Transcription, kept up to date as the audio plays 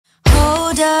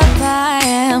Hold up, I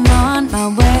am on my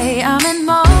way, I'm in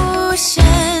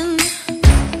motion.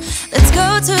 Let's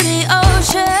go to the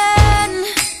ocean.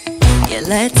 Yeah,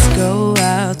 let's go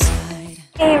outside.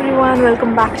 Hey everyone,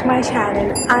 welcome back to my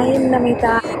channel. I am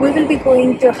Namitha. We will be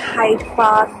going to Hyde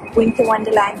Park, Winter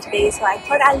Wonderland today, so I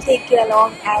thought I'll take you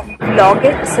along and vlog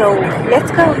it. So let's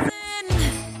go.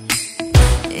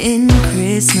 In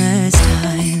Christmas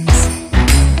times,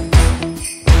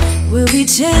 we'll be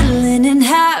chilling and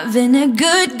having a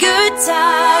good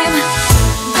time.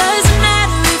 Doesn't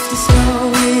matter if the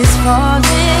snow is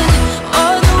falling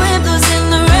or the wind blows and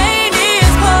the rain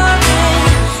is pouring.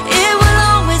 It will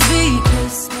always be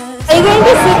Christmas. Are you going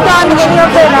to sit on any of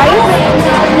the rides?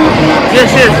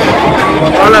 Yes.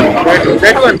 All of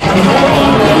that one.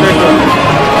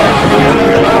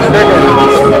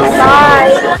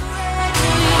 Bye.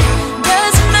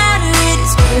 Doesn't matter, it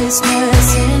is Christmas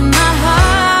in my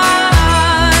heart.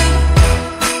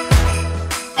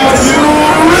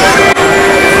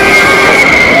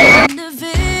 To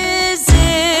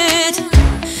visit,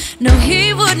 no,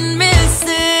 he wouldn't miss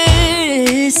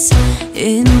this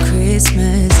in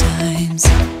Christmas times.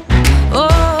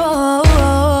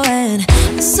 Oh, and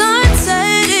the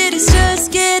sunset, it is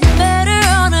just getting better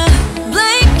on a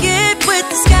blanket with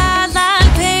the skyline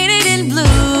painted in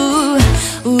blue.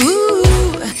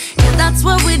 Ooh, yeah, that's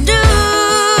what we do.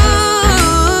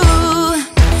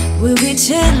 We'll be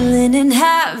chilling and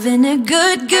having a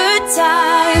good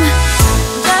time.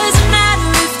 Doesn't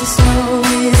matter if the snow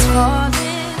is falling.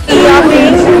 We are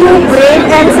being too brave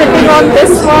and sitting on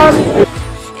this one.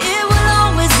 It will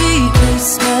always be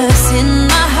Christmas in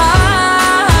my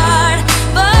heart.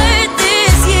 But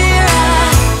this year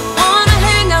I wanna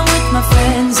hang out with my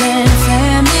friends and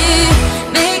family,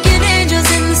 making angels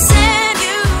in the sand.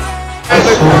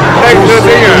 Thanks for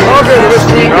being here.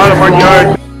 All of my yard.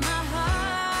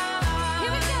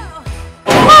 Here we go.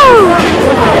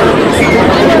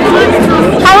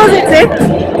 How was it, Sid?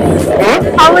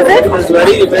 How was it? It was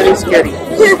very scary.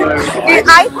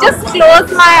 I just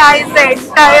closed my eyes the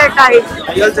entire time.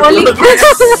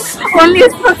 Only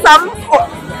for some,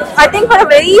 I think for a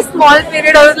very small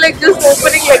period, I was like just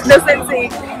opening like this and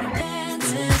saying.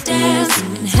 Dance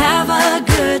and have a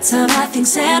good time. I think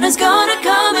Santa's gonna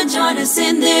come and join us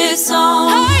in this song.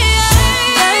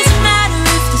 Doesn't matter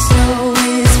if the snow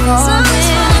is falling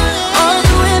or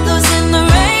the wind blows and the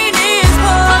rain is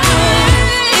pouring.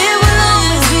 It will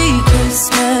always be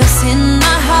Christmas in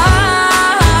my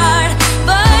heart.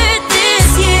 But this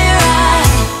year I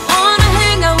wanna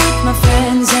hang out with my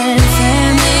friends and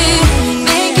family,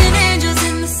 making angels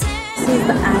in the sand. This is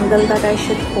the angle that I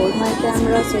should hold my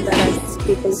camera so that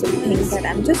people will think that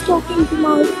I'm just talking to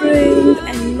my friend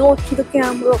and not to the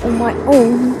camera on my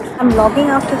own. I'm vlogging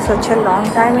after such a long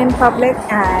time in public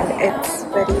and it's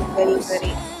very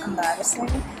embarrassing.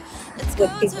 It's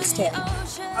what people stare.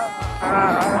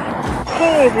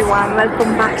 Hey everyone,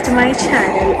 welcome back to my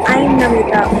channel. I'm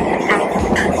Namitha and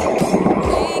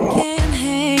We can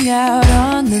hang out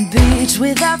on the beach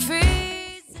without freezing.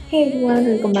 hey everyone,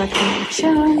 welcome back to my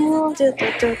channel.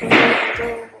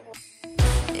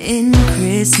 In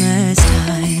Christmas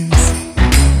times,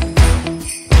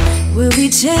 we'll be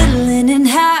chilling and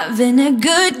having a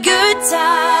good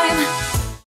time.